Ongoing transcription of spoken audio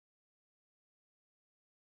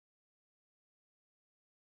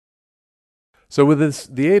So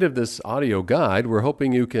with the aid of this audio guide, we're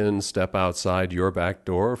hoping you can step outside your back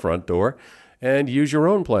door or front door and use your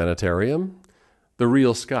own planetarium, the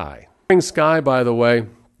real sky. Spring sky, by the way,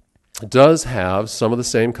 does have some of the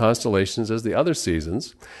same constellations as the other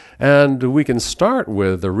seasons, and we can start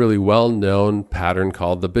with a really well-known pattern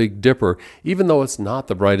called the Big Dipper, even though it's not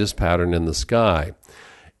the brightest pattern in the sky.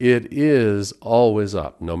 It is always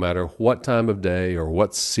up, no matter what time of day or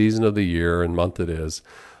what season of the year and month it is.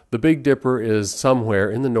 The Big Dipper is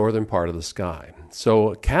somewhere in the northern part of the sky.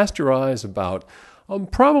 So cast your eyes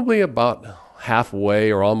probably about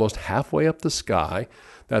halfway or almost halfway up the sky.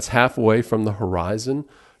 That's halfway from the horizon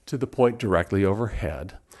to the point directly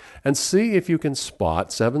overhead. And see if you can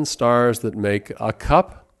spot 7 stars that make a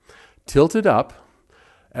cup tilted up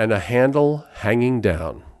and a handle hanging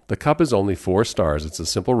down. The cup is only 4 stars. It's a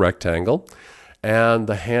simple rectangle. And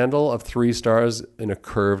the handle of 3 stars in a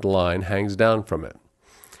curved line hangs down from it.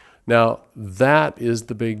 Now, that is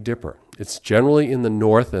the Big Dipper. It's generally in the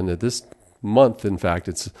north, and at this month, in fact,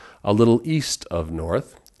 it's a little east of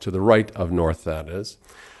north, to the right of north, that is.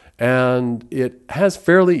 And it has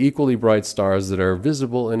fairly equally bright stars that are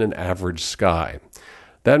visible in an average sky.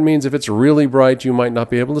 That means if it's really bright, you might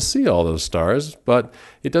not be able to see all those stars, but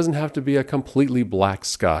it doesn't have to be a completely black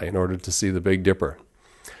sky in order to see the Big Dipper.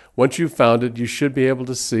 Once you've found it, you should be able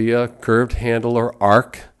to see a curved handle or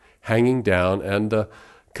arc hanging down and a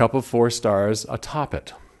cup of 4 stars atop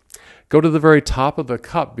it. Go to the very top of the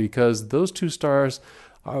cup because those 2 stars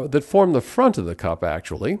that form the front of the cup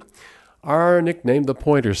actually are nicknamed the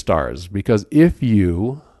pointer stars, because if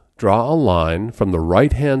you draw a line from the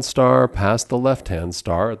right-hand star past the left-hand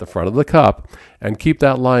star at the front of the cup and keep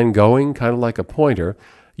that line going kind of like a pointer,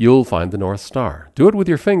 you'll find the North Star. Do it with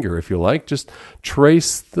your finger if you like. Just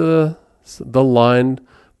trace the line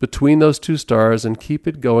between those 2 stars and keep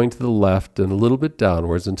it going to the left and a little bit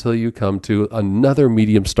downwards until you come to another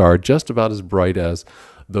medium star just about as bright as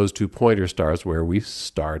those 2 pointer stars where we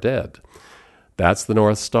started. That's the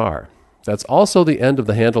North Star. That's also the end of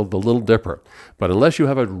the handle of the Little Dipper. But unless you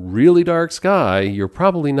have a really dark sky, you're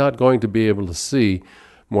probably not going to be able to see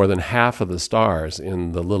more than half of the stars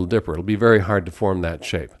in the Little Dipper. It'll be very hard to form that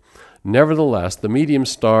shape. Nevertheless, the medium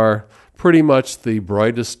star, pretty much the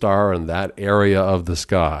brightest star in that area of the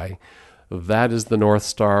sky, that is the North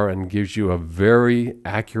Star and gives you a very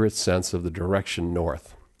accurate sense of the direction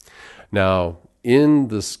north. Now, in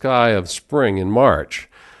the sky of spring in March,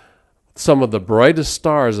 some of the brightest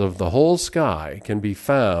stars of the whole sky can be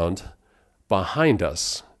found behind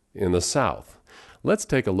us in the south. Let's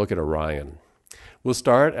take a look at Orion. We'll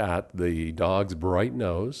start at the dog's bright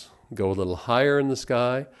nose, go a little higher in the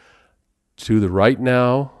sky, to the right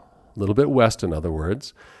now, a little bit west in other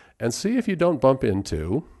words, and see if you don't bump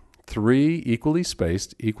into 3 equally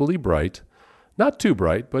spaced, equally bright, not too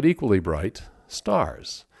bright, but equally bright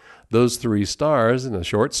stars. Those 3 stars in a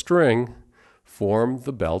short string form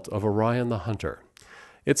the belt of Orion the Hunter.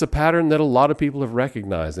 It's a pattern that a lot of people have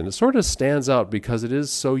recognized, and it sort of stands out because it is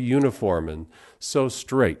so uniform and so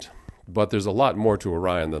straight. But there's a lot more to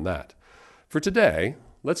Orion than that. For today,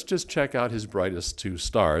 let's just check out his brightest 2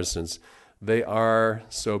 stars since they are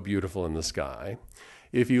so beautiful in the sky.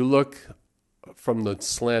 If you look from the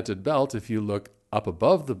slanted belt, if you look up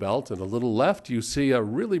above the belt and a little left, you see a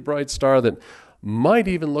really bright star that might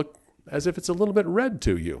even look as if it's a little bit red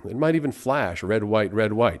to you. It might even flash red, white,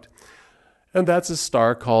 red, white. And that's a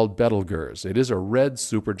star called Betelgeuse. It is a red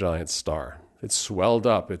supergiant star. It's swelled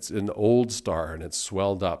up. It's an old star, and it's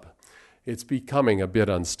swelled up. It's becoming a bit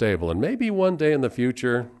unstable, and maybe one day in the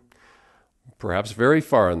future, perhaps very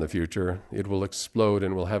far in the future, it will explode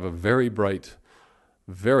and we'll have a very bright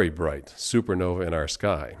supernova in our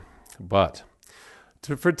sky. But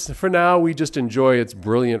for now, we just enjoy its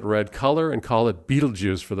brilliant red color and call it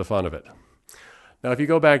Betelgeuse for the fun of it. Now, if you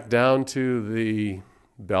go back down to the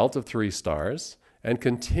belt of 3 stars and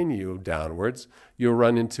continue downwards, you'll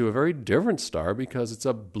run into a very different star because it's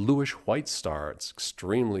a bluish-white star. It's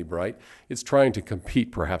extremely bright. It's trying to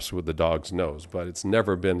compete perhaps with the dog's nose, but it's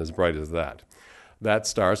never been as bright as that. That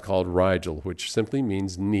star is called Rigel, which simply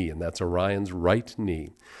means knee, and that's Orion's right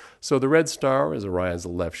knee. So the red star is Orion's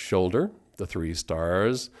left shoulder. The 3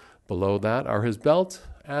 stars below that are his belt,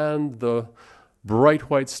 and the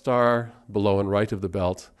bright white star below and right of the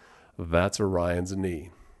belt, that's Orion's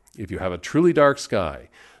knee. If you have a truly dark sky,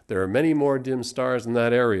 there are many more dim stars in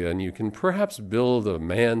that area, and you can perhaps build a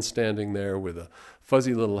man standing there with a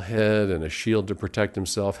fuzzy little head and a shield to protect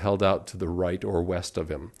himself held out to the right or west of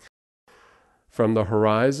him. From the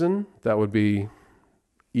horizon, that would be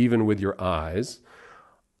even with your eyes,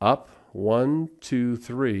 up 1, 2,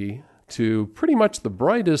 3 to pretty much the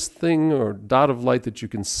brightest thing or dot of light that you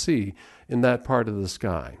can see in that part of the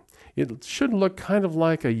sky. It should look kind of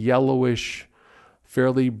like a yellowish,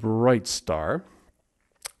 fairly bright star,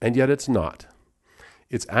 and yet it's not.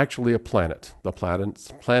 It's actually a planet, the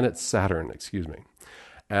planet Saturn,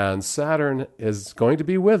 And Saturn is going to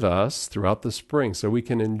be with us throughout the spring, so we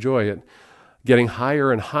can enjoy it getting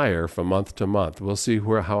higher and higher from month to month. We'll see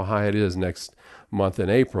how high it is next month in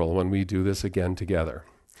April when we do this again together.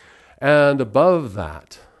 And above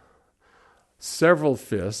that, several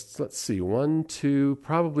fists, let's see, 1, 2,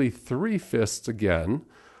 probably 3 fists again,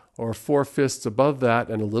 or 4 fists above that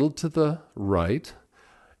and a little to the right,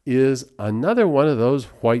 is another one of those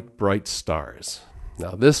white bright stars.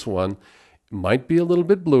 Now this one might be a little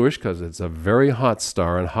bit bluish because it's a very hot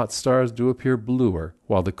star, and hot stars do appear bluer,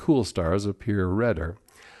 while the cool stars appear redder.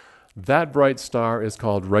 That bright star is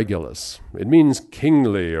called Regulus. It means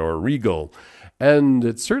kingly or regal, and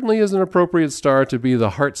it certainly is an appropriate star to be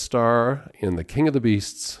the heart star in the King of the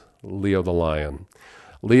Beasts, Leo the Lion.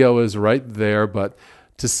 Leo is right there, but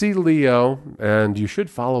to see Leo, and you should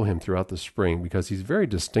follow him throughout the spring because he's very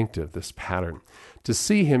distinctive, this pattern. To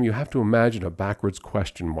see him, you have to imagine a backwards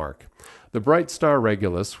question mark. The bright star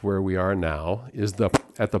Regulus, where we are now, is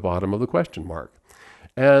at the bottom of the question mark.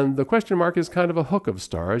 And the question mark is kind of a hook of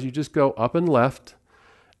stars. You just go up and left,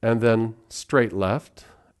 and then straight left,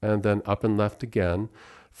 and then up and left again.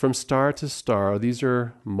 From star to star, these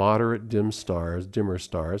are moderate dimmer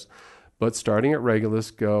stars, but starting at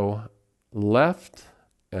Regulus, go left,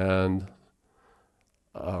 and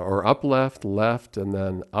or up left, left, and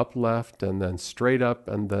then up left, and then straight up,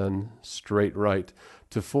 and then straight right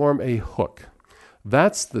to form a hook.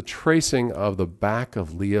 That's the tracing of the back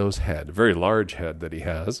of Leo's head, a very large head that he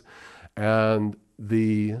has, and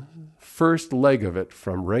the first leg of it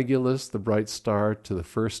from Regulus, the bright star, to the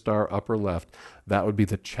first star upper left, that would be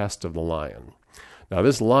the chest of the lion. Now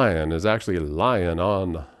this lion is actually a lion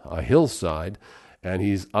on a hillside, and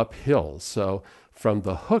he's uphill, so from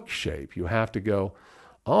the hook shape, you have to go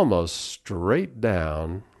almost straight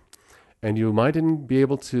down, and you might be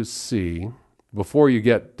able to see, before you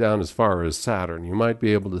get down as far as Saturn, you might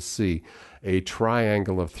be able to see a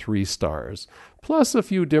triangle of 3 stars, plus a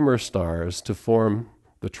few dimmer stars to form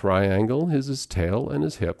the triangle, his tail and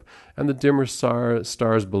his hip, and the dimmer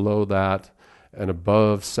stars below that and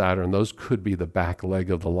above Saturn. Those could be the back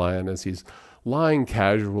leg of the lion as he's lying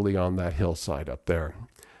casually on that hillside up there.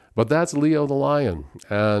 But that's Leo the Lion,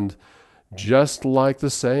 and just like the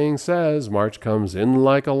saying says, March comes in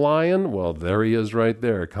like a lion, well, there he is right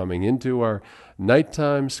there, coming into our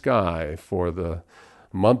nighttime sky for the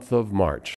month of March.